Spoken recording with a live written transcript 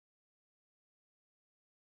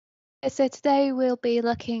So today we'll be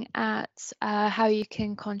looking at how you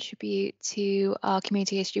can contribute to our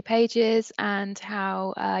community history pages and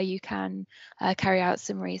how you can carry out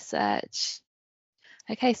some research.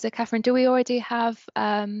 Okay, so Kathryn, do we already have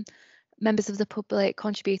members of the public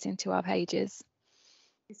contributing to our pages?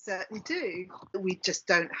 We certainly do. We just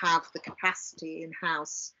don't have the capacity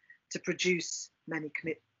in-house to produce many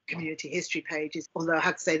community history pages, although I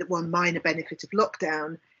have to say that one minor benefit of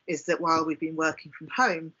lockdown is that while we've been working from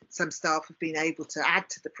home, some staff have been able to add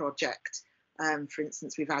to the project. For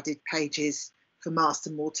instance, we've added pages for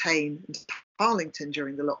Marston Mortain and Harlington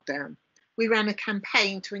during the lockdown. We ran a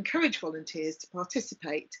campaign to encourage volunteers to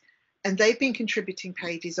participate, and they've been contributing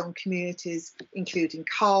pages on communities including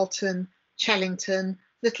Carlton, Chellington,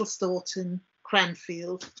 Little Staunton,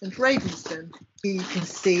 Cranfield and Ravensden. You can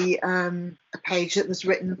see a page that was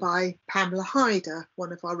written by Pamela Hyder,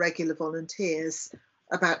 one of our regular volunteers,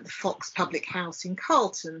 about the Fox Public House in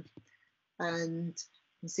Carlton. And you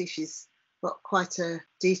can see she's got quite a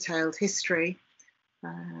detailed history.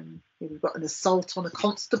 We've got an assault on a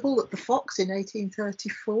constable at the Fox in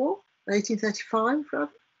 1835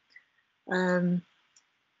 rather.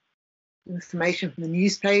 Information from the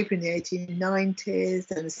newspaper in the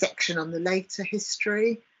 1890s and a section on the later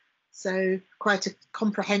history. So quite a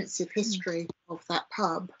comprehensive history of that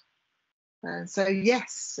pub. So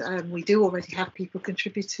yes, we do already have people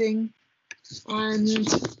contributing, and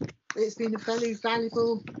it's been a very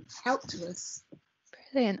valuable help to us.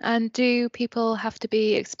 Brilliant. And do people have to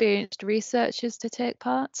be experienced researchers to take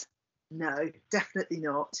part? No, definitely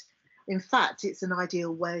not. In fact, it's an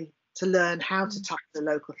ideal way to learn how to tackle the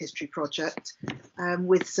local history project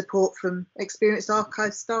with support from experienced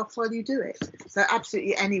archive staff while you do it. So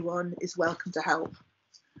absolutely anyone is welcome to help.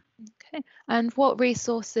 Okay, and what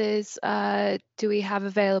resources do we have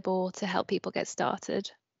available to help people get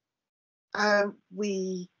started?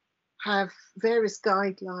 We have various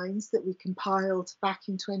guidelines that we compiled back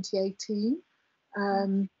in 2018.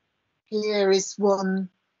 Here is one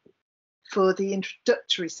for the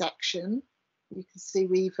introductory section. You can see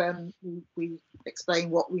we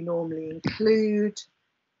explain what we normally include.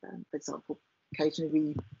 For example, occasionally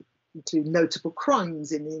we include notable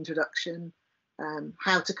crimes in the introduction,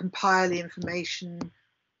 how to compile the information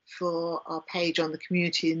for our page on the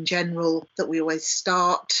community in general that we always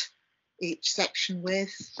start each section with,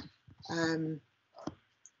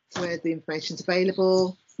 where the information is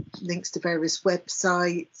available, links to various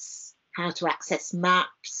websites, how to access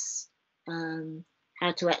maps,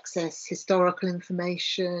 how to access historical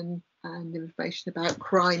information and information about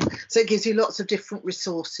crime. So it gives you lots of different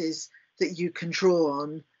resources that you can draw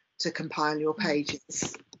on to compile your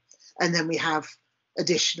pages. And then we have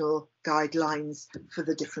additional guidelines for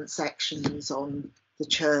the different sections on the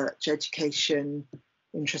church, education,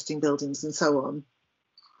 interesting buildings and so on.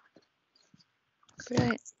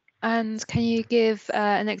 Great. And can you give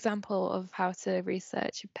an example of how to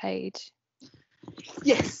research a page?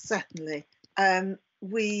 Yes, certainly.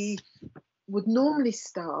 We would normally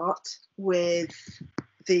start with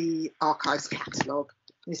the archives catalogue.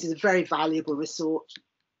 This is a very valuable resource.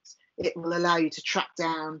 It will allow you to track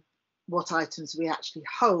down what items we actually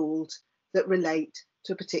hold that relate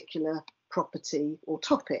to a particular property or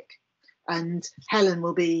topic. And Helen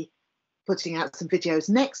will be putting out some videos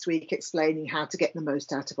next week explaining how to get the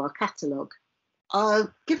most out of our catalogue.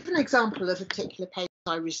 I'll give an example of a particular page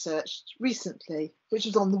I researched recently, which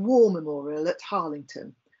was on the War Memorial at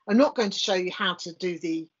Harlington. I'm not going to show you how to do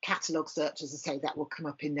the catalogue search, as I say, that will come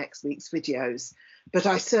up in next week's videos. But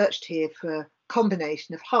I searched here for a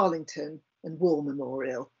combination of Harlington and War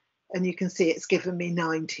Memorial, and you can see it's given me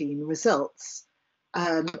 19 results.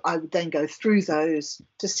 I would then go through those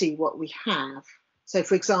to see what we have. So,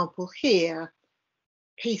 for example, here,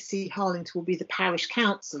 PC Harlington will be the parish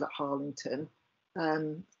council at Harlington,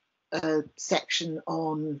 a section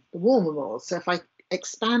on the War Memorial. So if I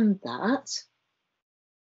expand that,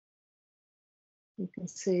 you can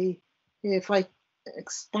see here, if I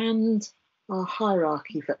expand our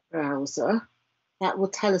hierarchy browser, that will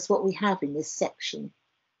tell us what we have in this section.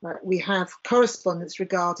 We have correspondence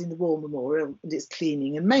regarding the War Memorial and its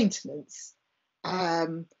cleaning and maintenance.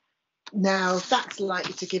 Now, that's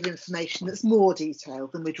likely to give information that's more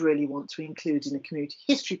detailed than we'd really want to include in a community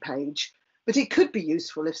history page, but it could be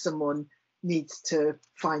useful if someone needs to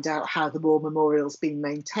find out how the War Memorial's been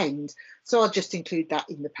maintained. So I'll just include that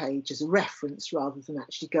in the page as a reference rather than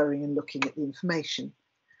actually going and looking at the information.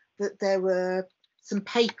 That there were some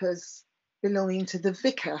papers belonging to the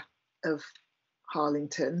vicar of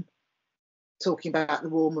Harlington talking about the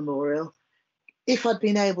War Memorial. If I'd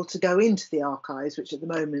been able to go into the archives, which at the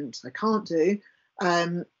moment I can't do,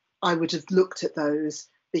 I would have looked at those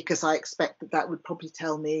because I expect that that would probably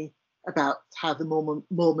tell me about how the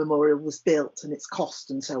Moore Memorial was built and its cost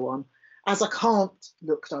and so on. As I can't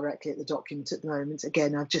look directly at the document at the moment,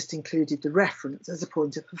 again, I've just included the reference as a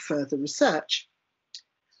pointer for further research.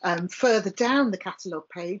 Further down the catalogue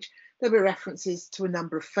page, there were references to a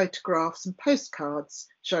number of photographs and postcards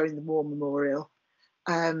showing the Moore Memorial.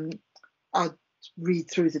 I'd read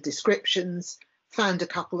through the descriptions, found a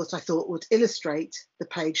couple that I thought would illustrate the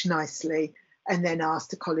page nicely, and then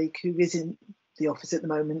asked a colleague who is in the office at the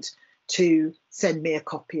moment to send me a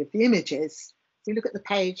copy of the images. If we look at the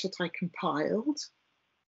page that I compiled,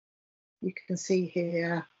 you can see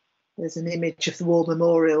here there's an image of the War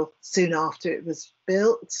Memorial soon after it was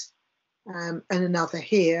built, and another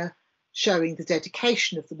here showing the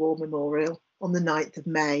dedication of the War Memorial on the 9th of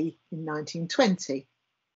May in 1920.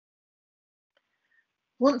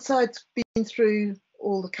 Once I'd been through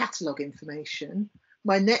all the catalogue information,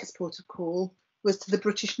 my next port of call was to the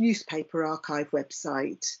British Newspaper Archive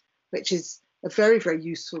website, which is a very, very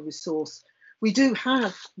useful resource. We do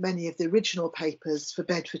have many of the original papers for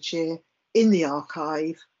Bedfordshire in the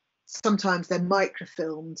archive. Sometimes they're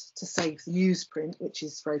microfilmed to save the newsprint, which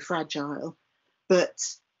is very fragile, but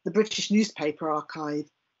the British Newspaper Archive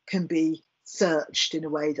can be searched in a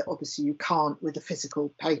way that obviously you can't with a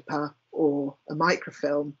physical paper or a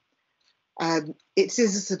microfilm. It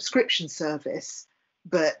is a subscription service,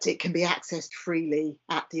 but it can be accessed freely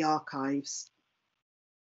at the archives.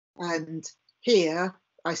 And here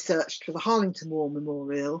I searched for the Harlington War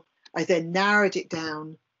Memorial. I then narrowed it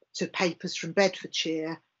down to papers from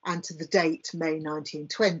Bedfordshire and to the date May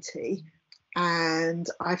 1920, and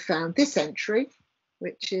I found this entry,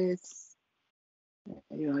 which is,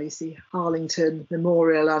 you see Harlington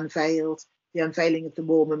Memorial unveiled. The unveiling of the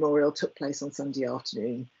War Memorial took place on Sunday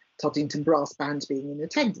afternoon, Toddington Brass Band being in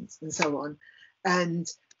attendance, and so on.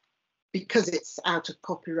 And because it's out of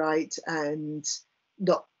copyright and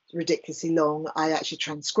not ridiculously long, I actually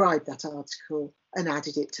transcribed that article and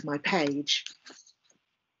added it to my page.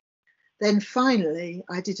 Then finally,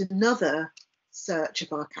 I did another search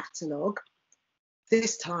of our catalogue.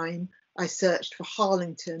 This time I searched for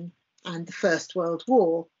Harlington and the First World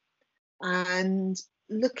War. And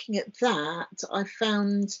looking at that, I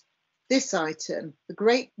found this item, The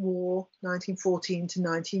Great War, 1914 to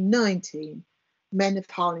 1919, Men of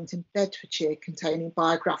Harlington, Bedfordshire, containing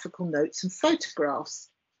biographical notes and photographs.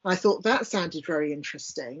 I thought that sounded very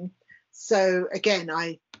interesting. So again,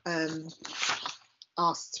 I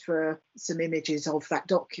asked for some images of that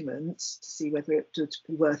document to see whether it would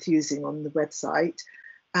be worth using on the website,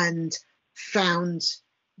 and found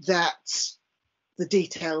that the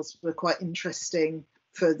details were quite interesting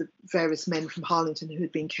for the various men from Harlington who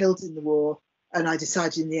had been killed in the war. And I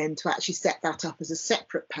decided in the end to actually set that up as a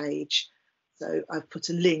separate page. So I've put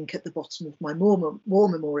a link at the bottom of my War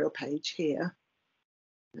Memorial page here.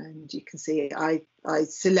 And you can see I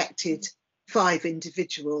selected 5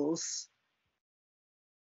 individuals,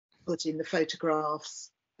 put in the photographs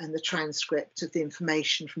and the transcript of the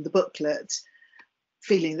information from the booklet,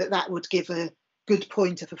 feeling that that would give a good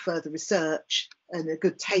pointer for further research and a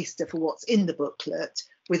good taster for what's in the booklet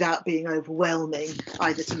without being overwhelming,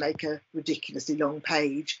 either to make a ridiculously long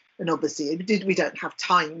page. And obviously we don't have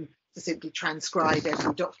time to simply transcribe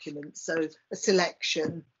every document, so a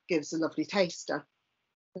selection gives a lovely taster.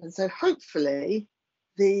 And so hopefully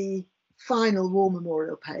the final War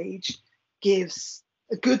Memorial page gives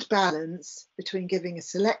a good balance between giving a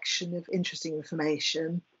selection of interesting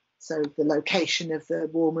information, so the location of the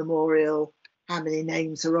War Memorial, how many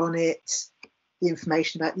names are on it, the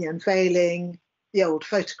information about the unveiling, the old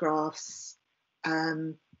photographs,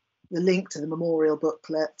 the link to the memorial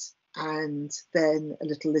booklet, and then a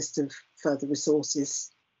little list of further resources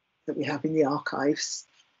that we have in the archives.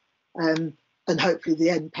 And hopefully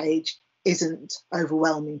the end page isn't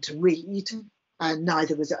overwhelming to read, and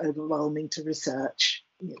neither was it overwhelming to research.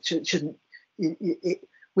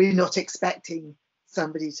 We're not expecting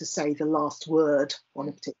somebody to say the last word on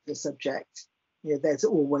a particular subject. There's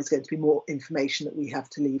always going to be more information that we have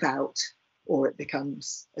to leave out, or it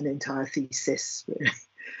becomes an entire thesis, really.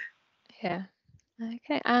 Yeah.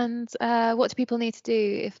 Okay. And what do people need to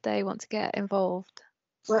do if they want to get involved?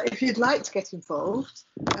 Well, if you'd like to get involved,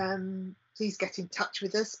 please get in touch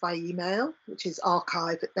with us by email, which is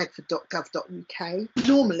archive@bedford.gov.uk.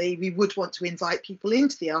 Normally, we would want to invite people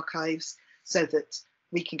into the archives so that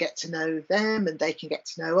we can get to know them and they can get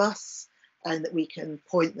to know us, and that we can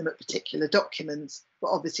point them at particular documents.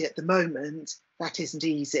 But obviously, at the moment, that isn't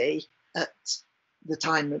easy. At the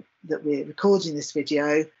time that we're recording this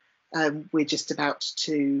video, we're just about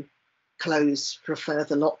to close for a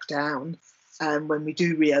further lockdown. when we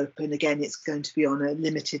do reopen, again, it's going to be on a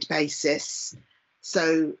limited basis.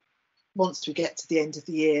 So once we get to the end of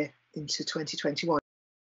the year into 2021, it'll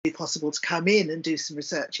be possible to come in and do some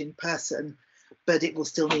research in person, but it will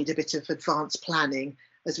still need a bit of advanced planning,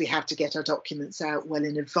 as we have to get our documents out well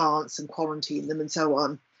in advance and quarantine them and so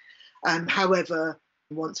on. However,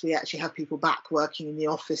 once we actually have people back working in the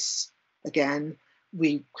office again,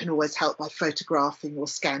 we can always help by photographing or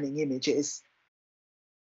scanning images.